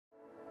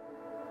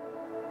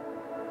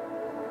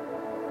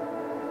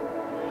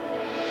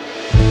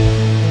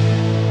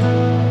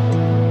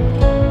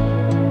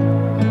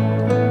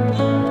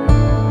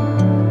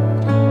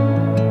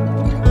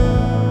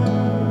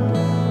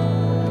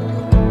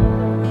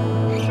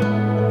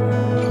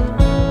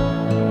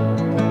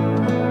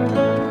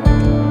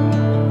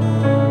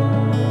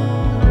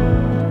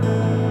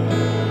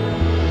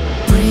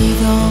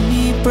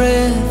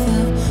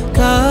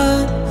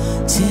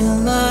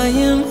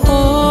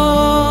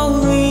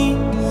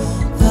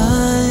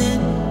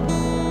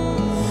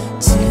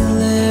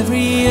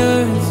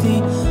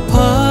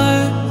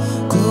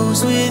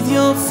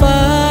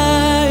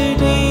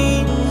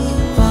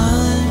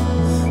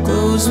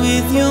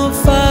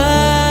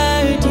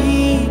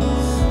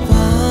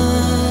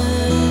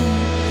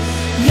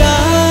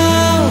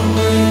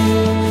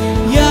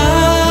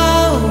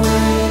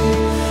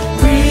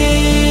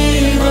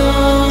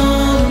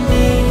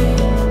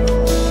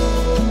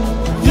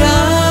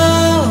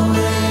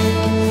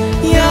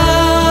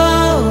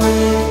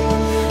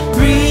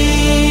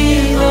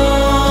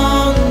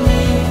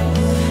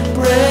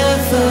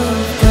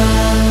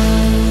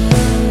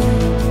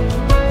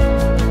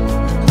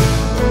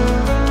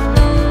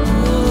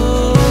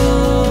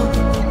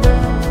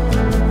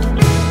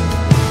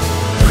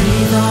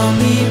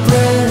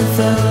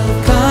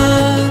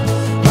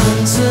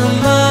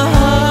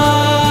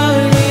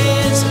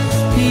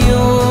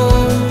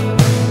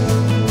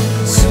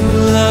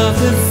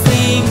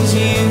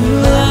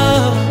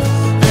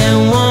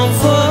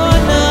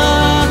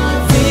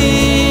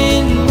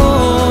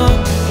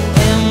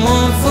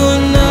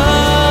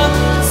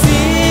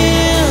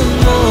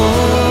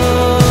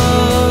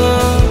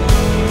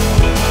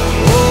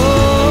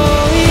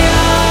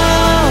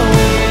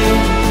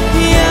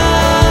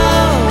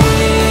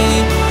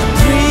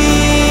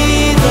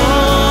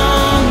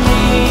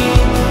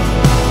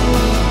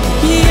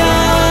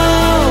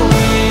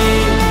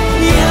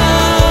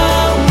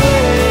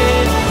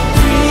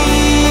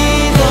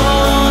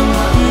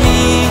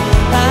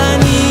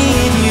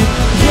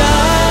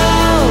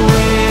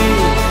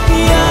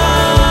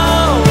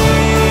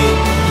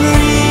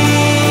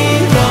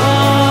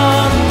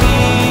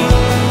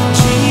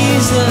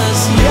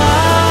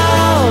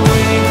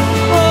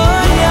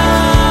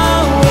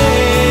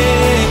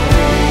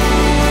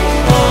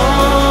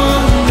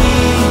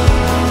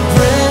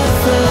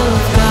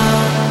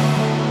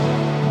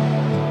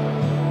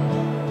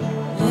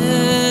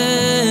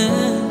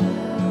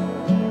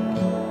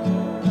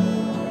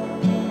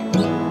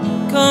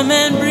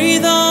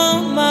breathe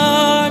on my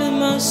heart and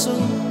my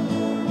soul.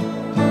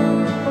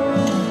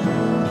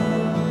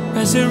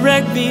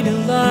 Resurrect me to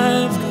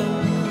life, God.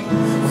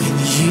 When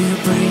you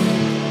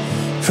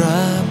breathe,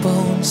 dry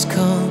bones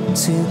come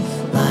to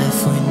life.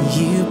 When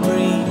you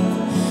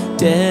breathe,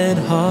 dead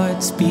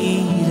hearts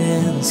beat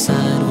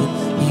inside. When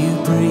you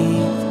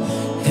breathe,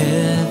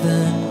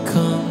 heaven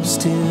comes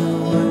to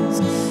earth.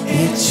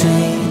 It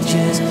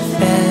changes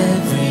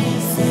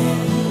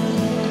everything.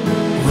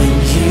 When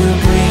you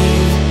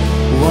breathe,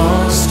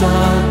 walls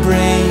start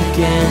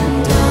breaking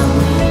down.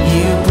 When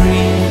you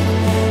breathe,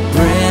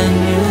 brand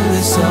new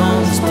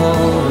songs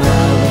pour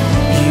out.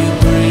 When you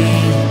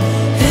breathe,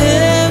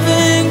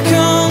 heaven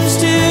comes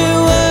to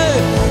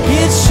earth.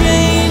 It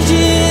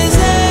changes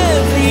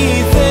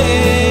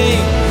everything.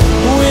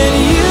 When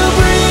you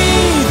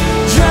breathe,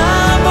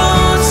 dry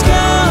bones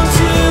come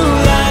to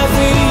life.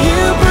 When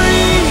you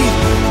breathe,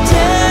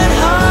 dead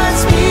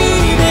hearts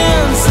beat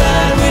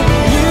inside. When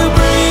you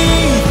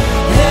breathe,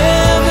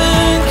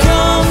 heaven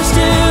comes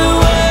to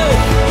earth.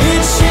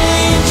 It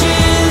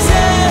changes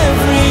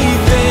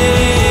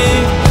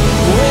everything.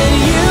 When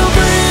you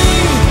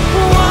breathe,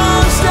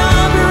 walls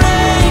start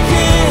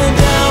breaking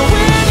down.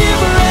 When you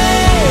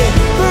breathe,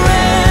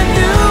 brand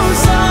new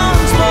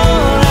songs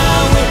pour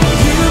out. When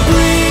you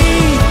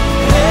breathe,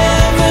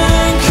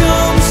 heaven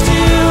comes to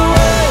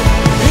earth.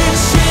 It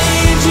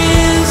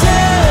changes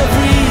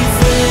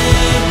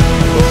everything.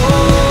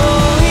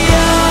 Oh,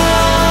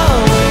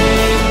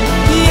 Yahweh,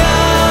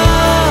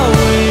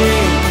 Yahweh,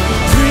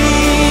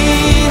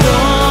 breathe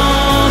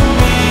on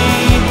me.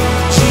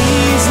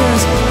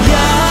 Jesus,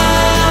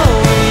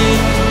 Yahweh,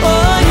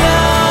 oh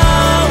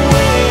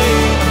Yahweh,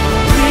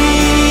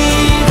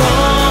 breathe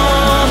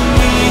on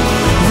me.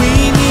 We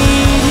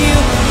need you,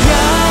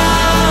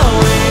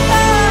 Yahweh,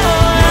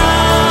 oh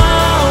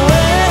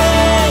Yahweh.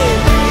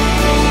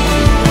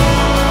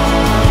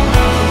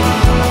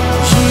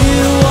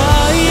 You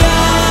are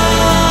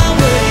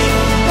Yahweh,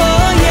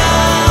 oh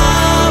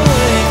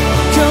Yahweh,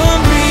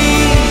 come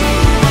breathe.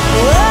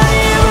 When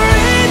you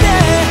breathe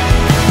it,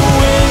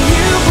 when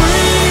you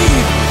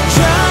breathe,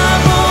 dry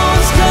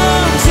bones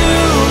come to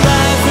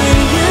life. When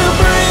you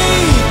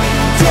breathe,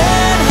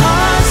 dead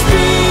hearts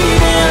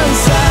beat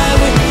inside.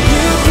 When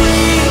you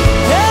breathe,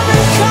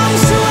 heaven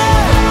comes to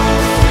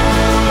earth.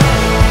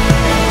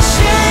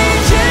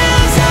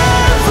 Changes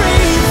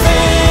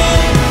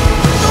everything.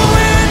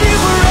 When you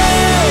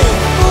breathe,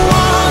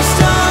 walls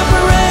start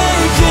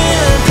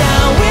breaking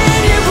down. When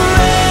you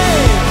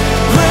breathe,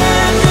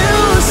 brand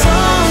new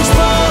songs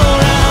pour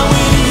out.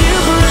 When you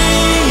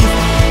breathe,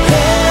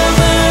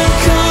 heaven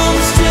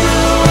comes to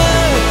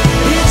earth.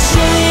 It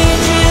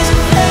changes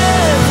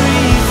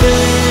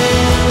everything.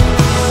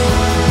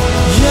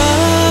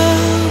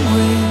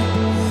 Yahweh,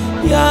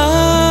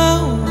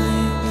 Yahweh,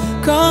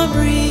 come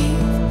breathe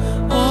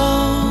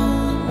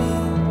on me.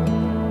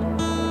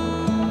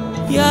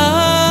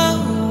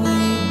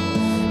 Yahweh,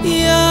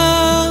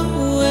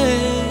 Yahweh,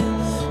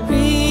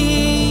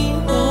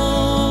 breathe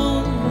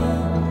on me.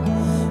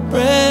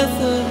 Breath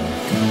of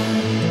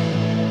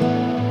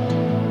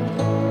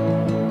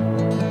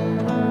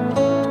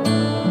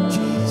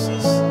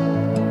Jesus,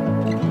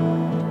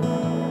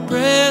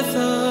 breath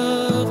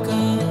of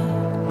God.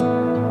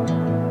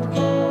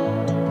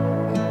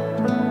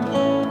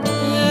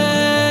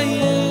 Yeah,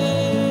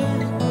 yeah.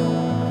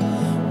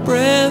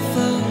 Breath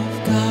of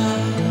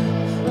God.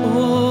 Oh,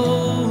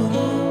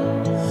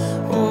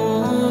 oh,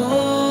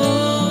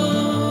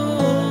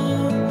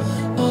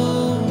 oh,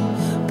 oh.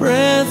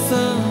 Breath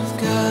of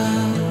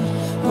God.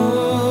 Oh,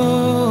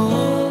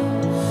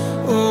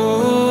 oh,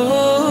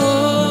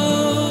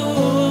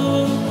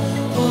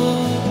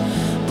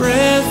 oh.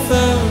 Breath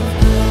of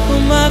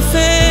my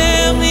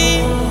family.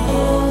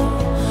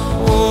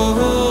 Oh,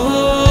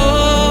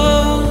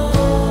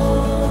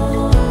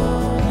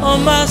 on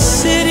my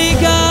city,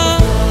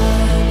 God.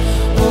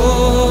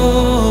 Oh,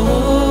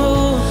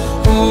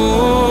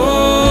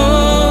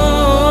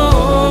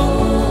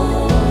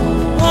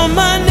 on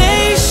my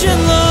nation,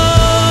 Lord.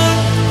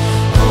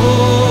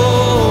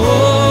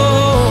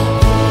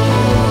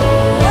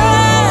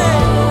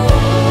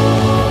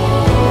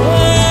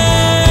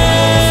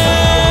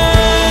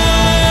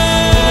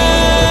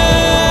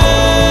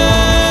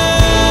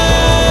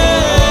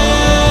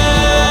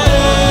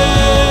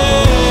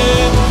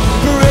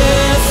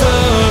 Breath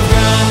of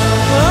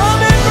God.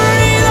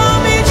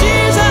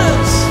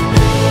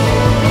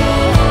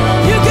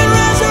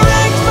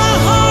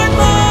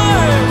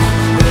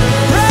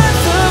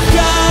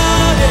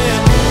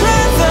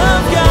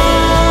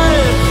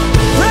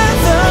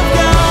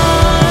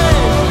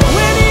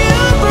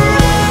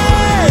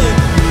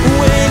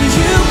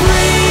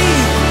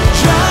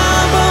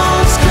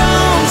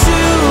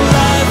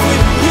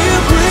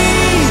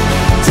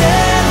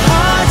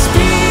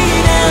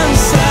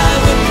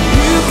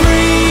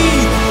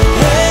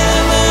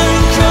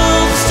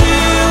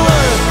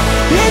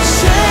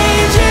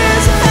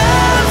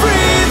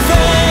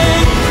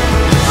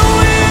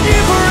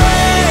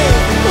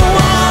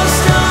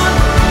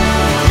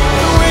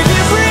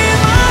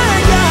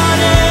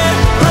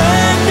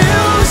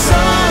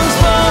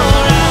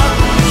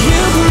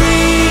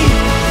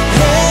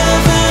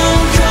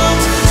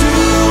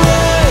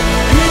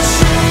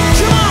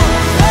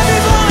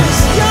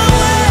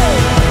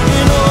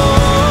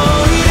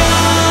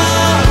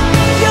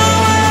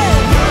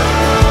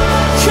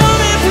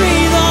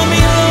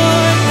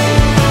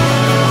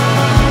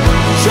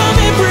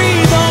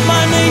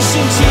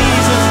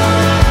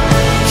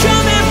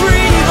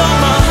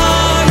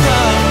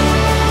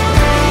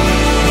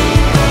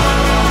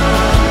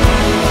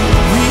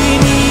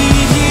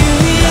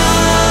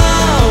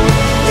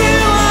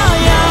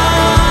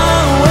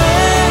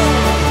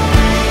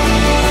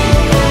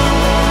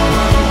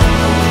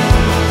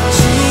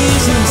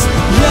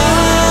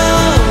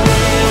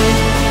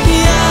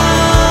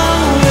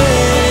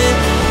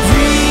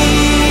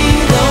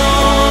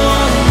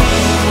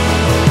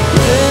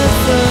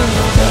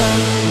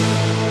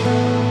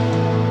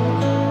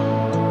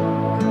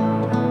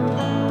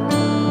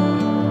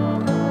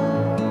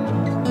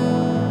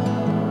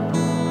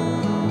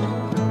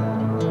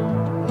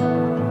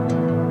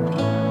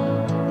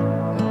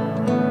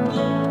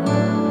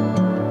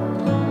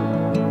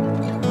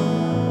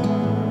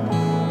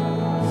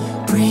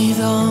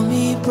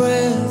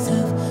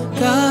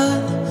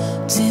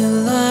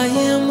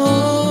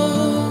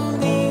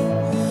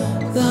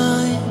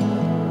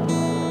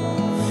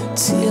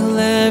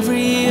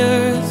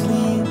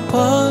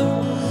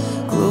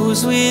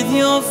 goes with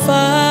your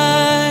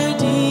fire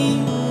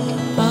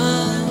divine,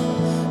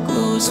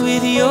 goes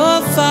with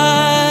your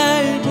fire.